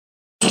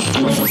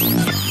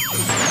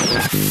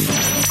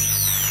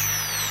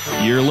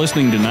You're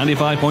listening to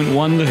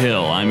 95.1 The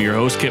Hill. I'm your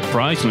host, Kip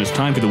Price, and it's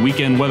time for the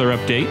weekend weather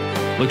update.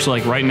 Looks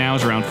like right now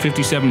it's around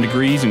 57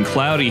 degrees and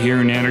cloudy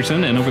here in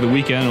Anderson, and over the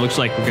weekend it looks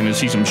like we're going to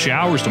see some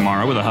showers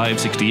tomorrow with a high of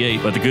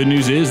 68. But the good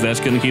news is that's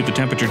going to keep the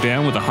temperature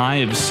down with a high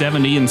of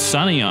 70 and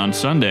sunny on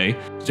Sunday.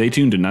 Stay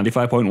tuned to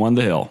 95.1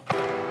 The Hill.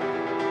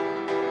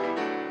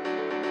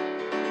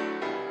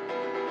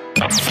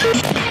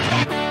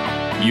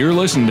 You're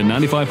listening to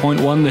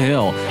 95.1 The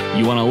Hill.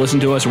 You want to listen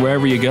to us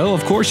wherever you go?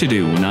 Of course you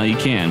do. Now you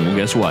can. Well,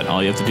 guess what?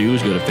 All you have to do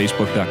is go to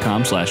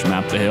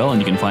facebook.com/mapthehill,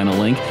 and you can find a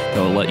link that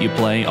will let you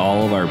play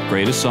all of our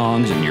greatest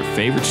songs and your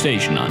favorite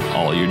station on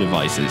all your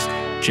devices.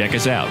 Check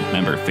us out.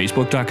 Remember,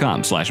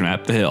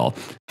 facebook.com/mapthehill.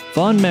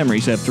 Fond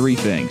memories have three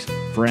things: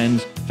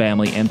 friends,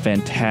 family, and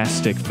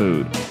fantastic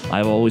food.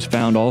 I've always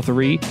found all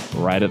three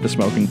right at the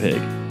Smoking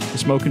Pig. The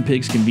Smoking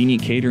Pig's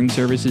convenient catering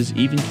services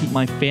even keep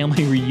my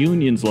family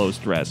reunions low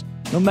stress,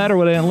 no matter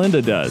what Aunt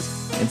Linda does.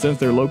 And since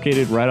they're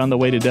located right on the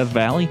way to Death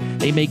Valley,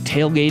 they make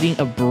tailgating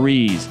a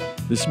breeze.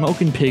 The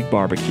Smoking Pig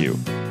Barbecue.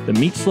 The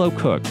meat's slow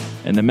cooked,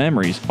 and the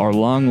memories are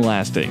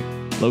long-lasting.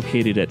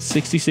 Located at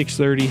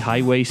 6630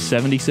 Highway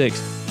 76,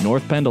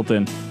 North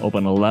Pendleton,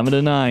 open 11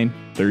 to 9,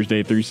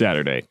 Thursday through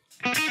Saturday.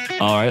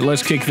 All right,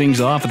 let's kick things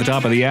off at the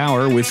top of the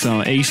hour with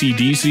some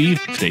ACDC.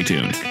 Stay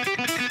tuned.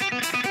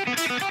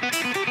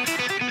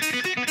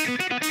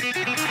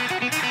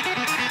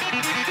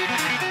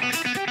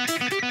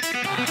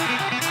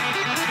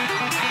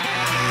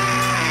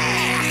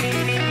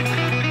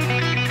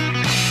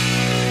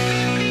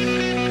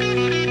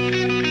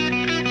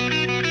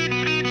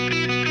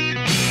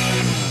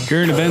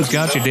 Current events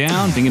got you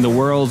down, thinking the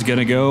world's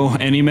gonna go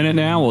any minute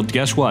now? Well,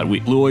 guess what?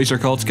 Blue Oyster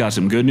Cult's got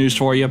some good news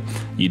for you.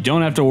 You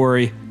don't have to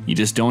worry, you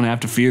just don't have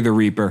to fear the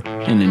Reaper,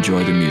 and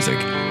enjoy the music.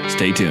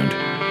 Stay tuned.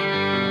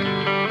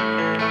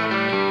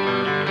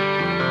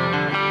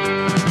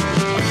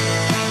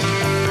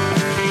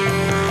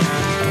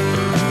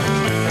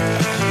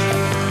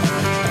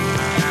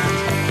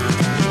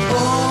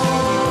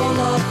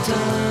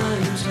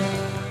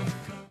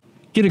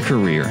 Get a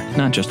career,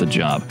 not just a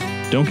job.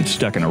 Don't get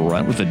stuck in a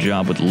rut with a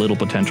job with little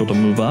potential to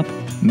move up.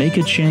 Make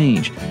a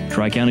change.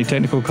 Tri-County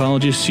Technical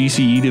College's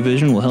CCE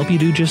division will help you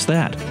do just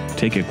that.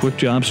 Take a quick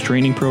jobs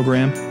training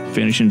program,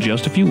 finish in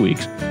just a few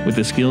weeks, with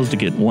the skills to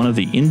get one of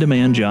the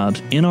in-demand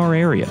jobs in our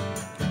area.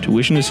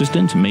 Tuition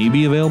assistance may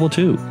be available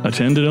too.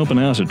 Attend an open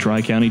house at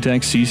Tri-County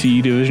Tech's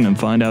CCE division and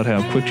find out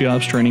how quick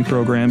jobs training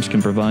programs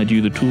can provide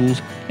you the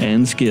tools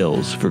and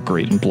skills for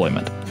great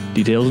employment.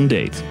 Details and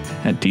dates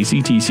at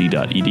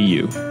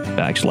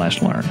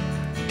tctc.edu/learn.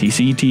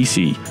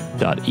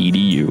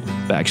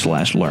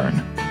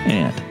 tctc.edu/learn,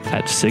 and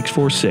at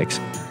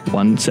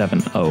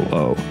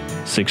 646-1700.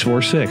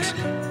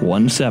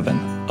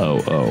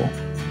 646-1700.